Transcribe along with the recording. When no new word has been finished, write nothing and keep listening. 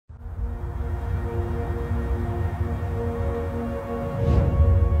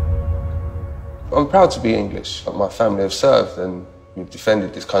I'm proud to be English. My family have served and we've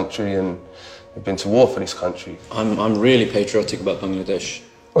defended this country and we've been to war for this country. I'm really patriotic about Bangladesh.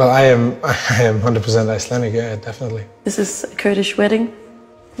 Well, I am 100% Icelandic, yeah, definitely. This is a Kurdish wedding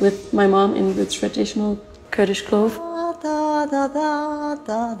with my mom in the traditional Kurdish clothes.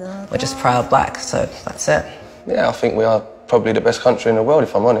 We're just proud black, so that's it. Yeah, I think we are probably the best country in the world,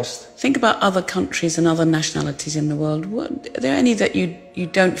 if I'm honest. Think about other countries and other nationalities in the world. Are there any that you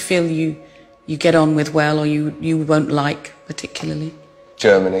don't feel you get on with well or you won't like particularly?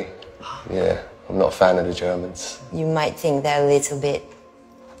 Germany. Yeah, I'm not a fan of the Germans. You might think they're a little bit...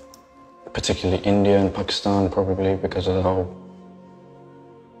 Particularly India and Pakistan, probably, because of the whole,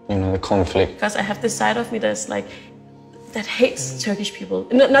 the conflict. Because I have this side of me that's like, that hates Turkish people.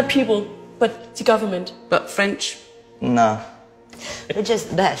 Not people, but the government. But French? No. We're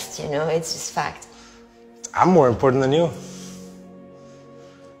just best, it's just fact. I'm more important than you.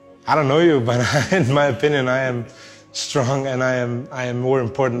 I don't know you, but in my opinion, I am strong and I am more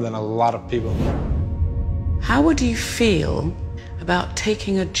important than a lot of people. How would you feel about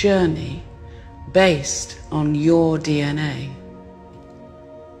taking a journey based on your DNA?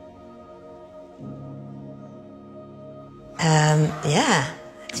 Yeah,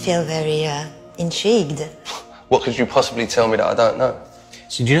 I feel very intrigued. What could you possibly tell me that I don't know?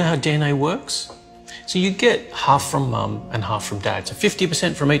 So do you know how DNA works? So you get half from mum and half from dad. So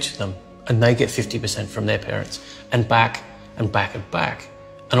 50% from each of them, and they get 50% from their parents, and back and back and back.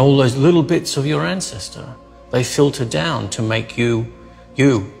 And all those little bits of your ancestor, they filter down to make you.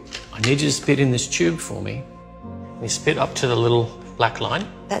 I need you to spit in this tube for me. You spit up to the little black line.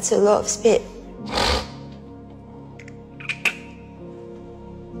 That's a lot of spit.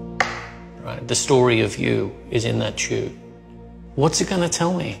 Right, the story of you is in that tube. What's it going to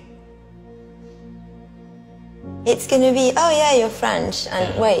tell me? It's going to be, oh yeah, you're French,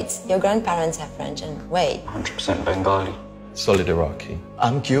 and wait, your grandparents are French, and wait. 100% Bengali. Solid Iraqi.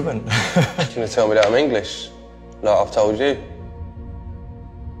 I'm Cuban. You're going to tell me that I'm English, like I've told you.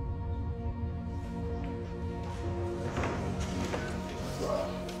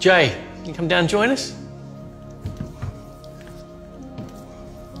 Jay, you come down and join us?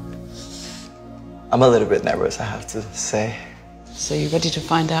 I'm a little bit nervous, I have to say. So you ready to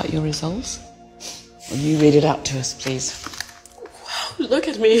find out your results? Will you read it out to us, please? Wow, look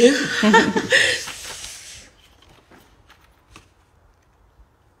at me.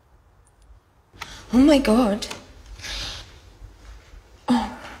 Oh my God.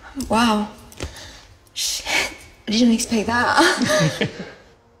 Oh, wow. Shit, I didn't expect that.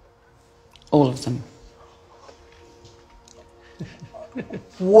 All of them.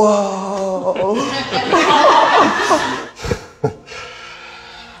 Whoa!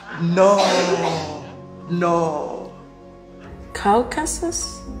 No.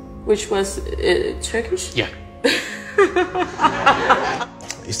 Caucasus, which was Turkish? Yeah.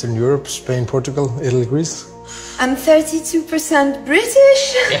 Eastern Europe, Spain, Portugal, Italy, Greece. I'm 32%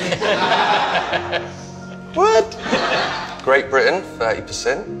 British. What? Great Britain,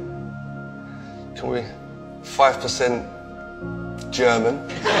 30%. Can we... 5% German.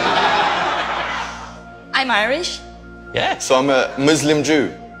 I'm Irish. Yeah. So I'm a Muslim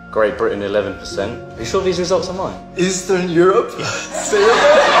Jew. Great Britain, 11%. Are you sure these results are mine? Eastern Europe?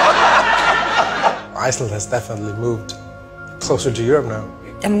 Iceland has definitely moved closer to Europe now.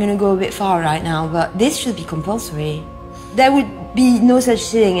 I'm gonna go a bit far right now, but this should be compulsory. There would be no such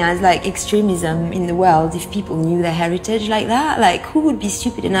thing as like extremism in the world if people knew their heritage like that. Like, who would be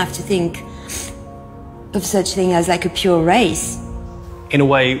stupid enough to think of such thing as like a pure race? In a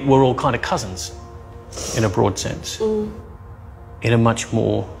way, we're all kind of cousins, in a broad sense. In a much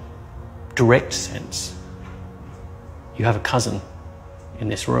more direct sense, you have a cousin in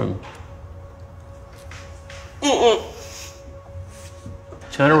this room.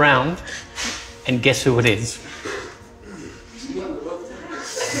 Turn around and guess who it is.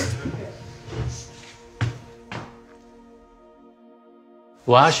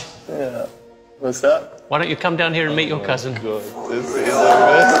 Wash? Yeah. What's that? Why don't you come down here and meet your cousin? God, this is the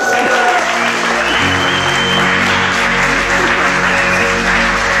best.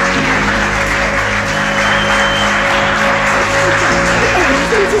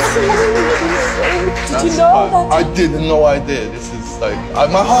 Did you know that? I didn't know I did. This is like...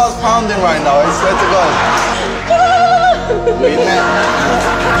 my heart's pounding right now, I swear to God. We met.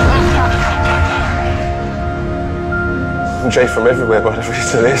 I'm Jay from everywhere, by the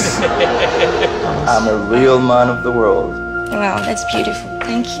reason of this. I'm a real man of the world. Wow, that's beautiful.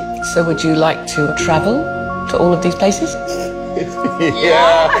 Thank you. So would you like to travel to all of these places?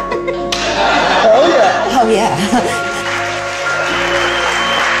 Yeah. Oh yeah.